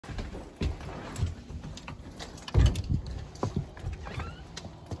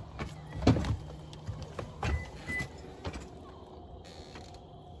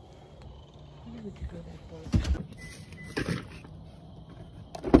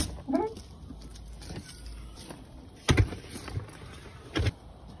Video,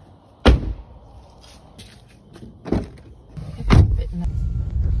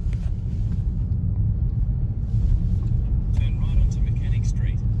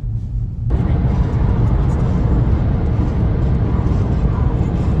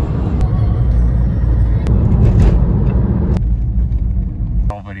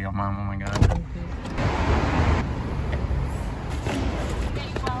 Mom. Oh my God.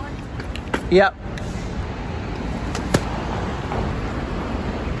 Yep.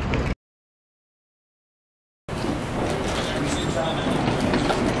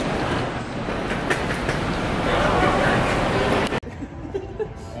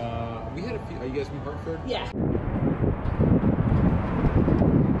 We had a few. Are you guys from Hartford? Yeah.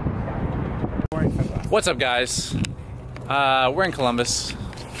 What's up, guys? We're in Columbus.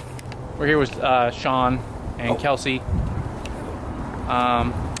 We're here with Sean and Kelsey.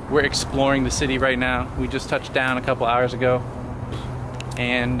 We're exploring the city right now. We just touched down a couple hours ago,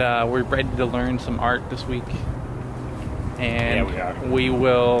 and we're ready to learn some art this week. And yeah, we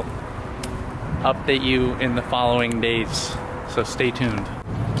will update you in the following days, so stay tuned.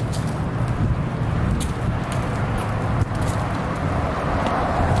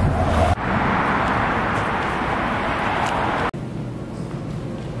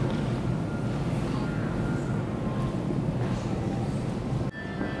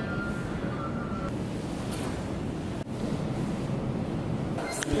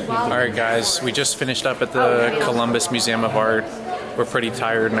 Alright guys, we just finished up at the Columbus Museum of Art. We're pretty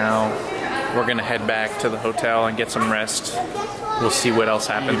tired now. We're gonna head back to the hotel and get some rest. We'll see what else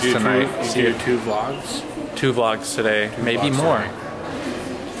happens tonight. You do 2 vlogs? 2 vlogs today, maybe more.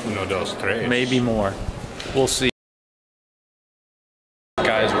 Uno, dos, tres. Maybe more. We'll see.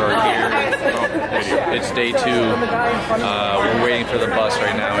 Guys, we're here. It's day 2. We're waiting for the bus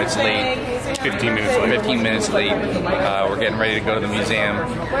right now. It's late. 15 minutes late. 15 minutes late. We're getting ready to go to the museum.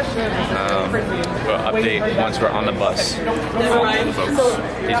 We'll update once we're on the bus.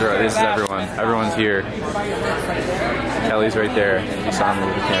 This is everyone. Everyone's here. Kelly's right there. You saw him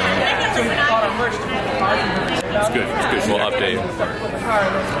with the camera. It's good. It's good. We'll update.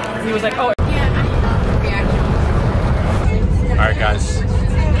 He was like, oh. Alright guys,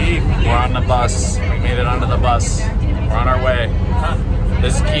 Keith, we're on the bus. We made it onto the bus. We're on our way.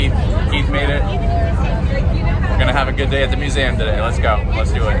 This is Keith. Keith made it. We're gonna have a good day at the museum today. Let's go.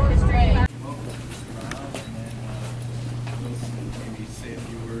 Let's do it.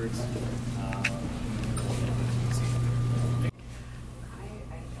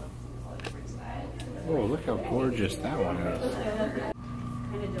 Oh, look how gorgeous that one is.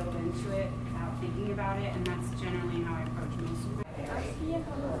 Kind of dove into it without thinking about it, and that's generally how I approach most of my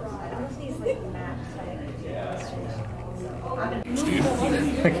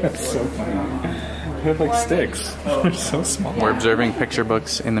That's so funny. They have like sticks. They're so small. We're observing picture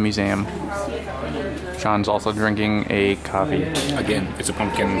books in the museum. Sean's also drinking a coffee. Again, it's a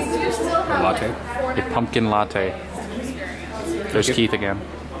pumpkin latte. A pumpkin latte. There's Keith again.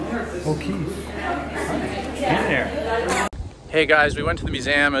 Oh, Keith. Get there. Hey guys, we went to the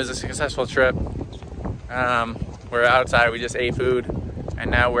museum. It was a successful trip. We're outside. We just ate food, and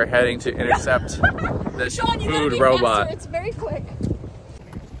now we're heading to intercept this Sean, you food gotta be robot. faster. It's very quick.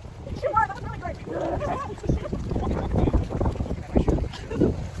 Sure, that was really great.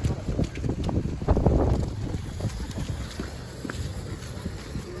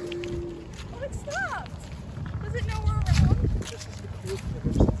 Oh, it stopped. Does it know we're around?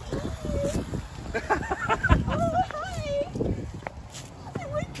 Oh, hi. It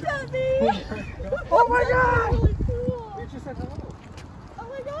winked at me. Oh my god. Really cool. You just said hello. Oh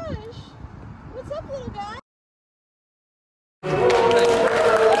my gosh. What's up, little guy?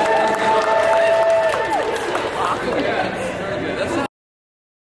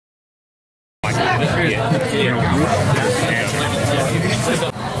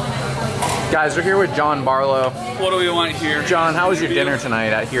 Guys, we're here with John Barlow. What do we want here? John, how was your dinner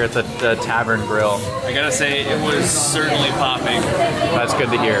tonight here at the Tavern Grill? I gotta say, it was certainly popping. That's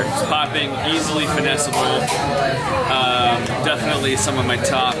good to hear. It's popping, easily finessable. Definitely some of my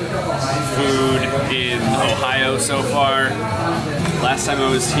top food in Ohio so far. Last time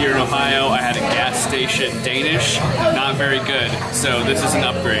I was here in Ohio, I had a gas station Danish. Not very good, so this is an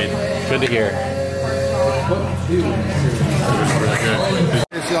upgrade. Good to hear.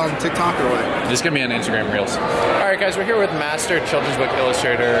 Is he on TikTok or what? This is going to be on Instagram Reels. Alright guys, we're here with master children's book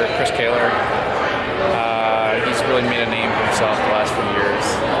illustrator Chris Kaler. He's really made a name for himself the last few years.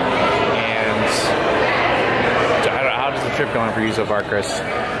 And how does the trip going for you so far, Chris?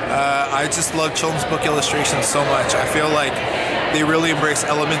 I just love children's book illustrations so much. I feel like they really embrace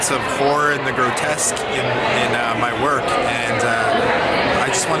elements of horror and the grotesque in my work, and I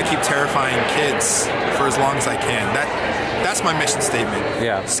just want to keep terrifying kids for as long as I can. That's my mission statement.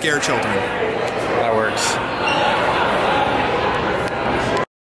 Yeah. Scare children. That works.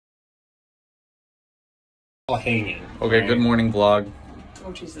 Hanging. Okay, right? good morning vlog.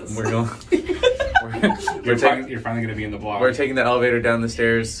 Oh Jesus. We're going. You're finally going to be in the vlog. We're taking the elevator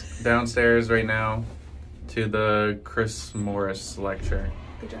downstairs right now to the Chris Morris lecture.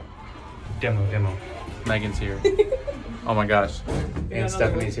 Good job. Demo. Megan's here. Oh my gosh. And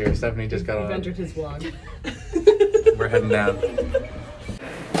Stephanie's here. Stephanie just got on. Entered his vlog. We're heading down.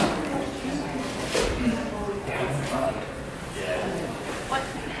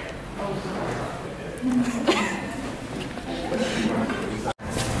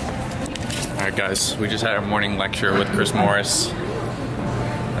 Alright guys, we just had our morning lecture with Chris Morris.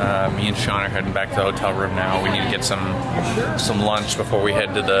 Me and Sean are heading back to the hotel room now. We need to get some lunch before we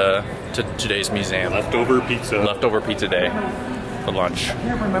head to today's museum. Leftover pizza. Leftover pizza day for lunch.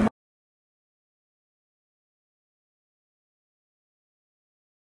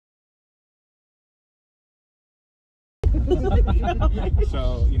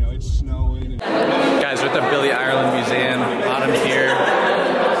 So, you know, it's snowing. Guys, we're at the Billy Ireland Museum. Autumn's here.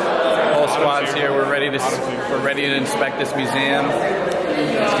 Whole squad's here. We're ready to inspect this museum.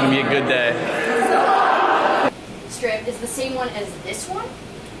 It's gonna be a good day. Strip is the same one as this one.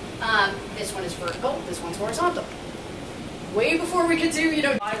 This one is vertical. This one's horizontal. Way before we could do,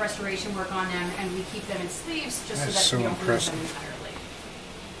 a lot of restoration work on them, and we keep them in sleeves just so that we don't lose them entirely.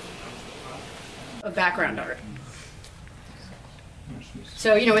 Of background art.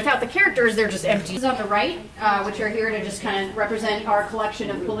 So, without the characters, they're just empty. On the right, which are here to just kind of represent our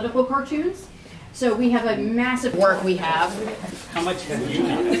collection of political cartoons. So we have a massive work we have. How much have you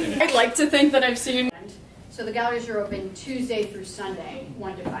done? I'd like to think that I've seen. So the galleries are open Tuesday through Sunday,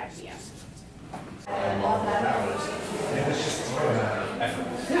 1 to 5 p.m.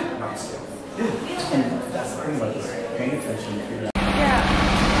 Yeah.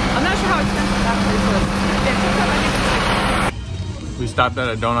 I'm not sure how expensive that place was. We stopped at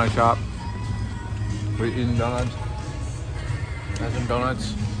a donut shop. We're eating donuts. Got some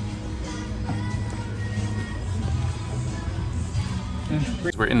donuts.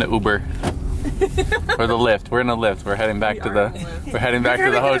 We're in the Uber. Or the Lyft. We're in the Lyft. We're heading back to the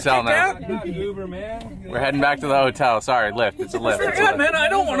hotel now. Uber, man. We're heading back to the hotel. Sorry, Lyft. It's a Lyft. It's a Lyft. Man, I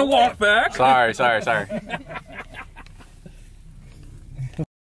don't want to walk back. Sorry.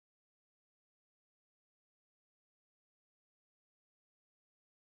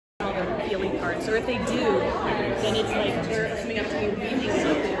 Feeling cards, or if they do, then it's like they're coming up to you reading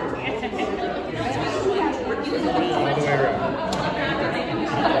something. All the way around.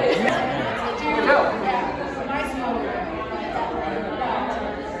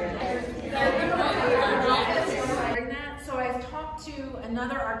 So I've talked to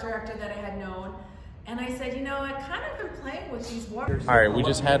another art director that I had known, and I said, I've kind of been playing with these waters. All right, we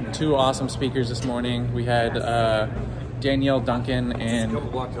just had two awesome speakers this morning. We had Danielle Duncan and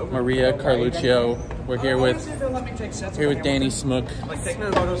Maria Carluccio. We're here with Danny Smook,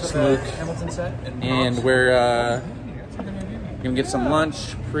 and we're gonna get some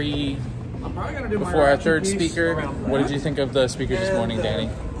lunch before our third speaker. What did you think of the speakers this morning, Danny?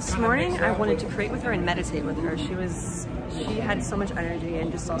 This morning, I wanted to create with her and meditate with her. She had so much energy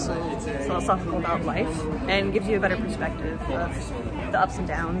and just also philosophical about life, and gives you a better perspective of the ups and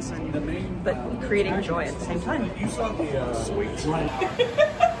downs, but creating joy at the same time.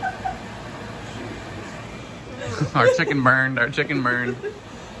 Our chicken burned.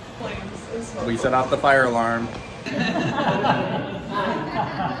 We set off the fire alarm.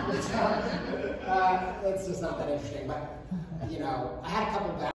 It's just not that interesting, but I had a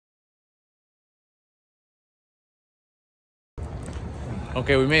couple of.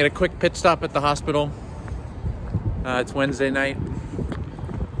 Okay, we made a quick pit stop at the hospital. It's Wednesday night.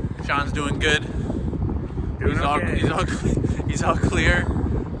 Sean's doing good. He's all clear.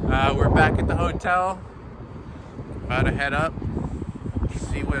 We're back at the hotel. About to head up.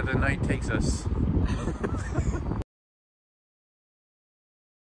 See where the night takes us.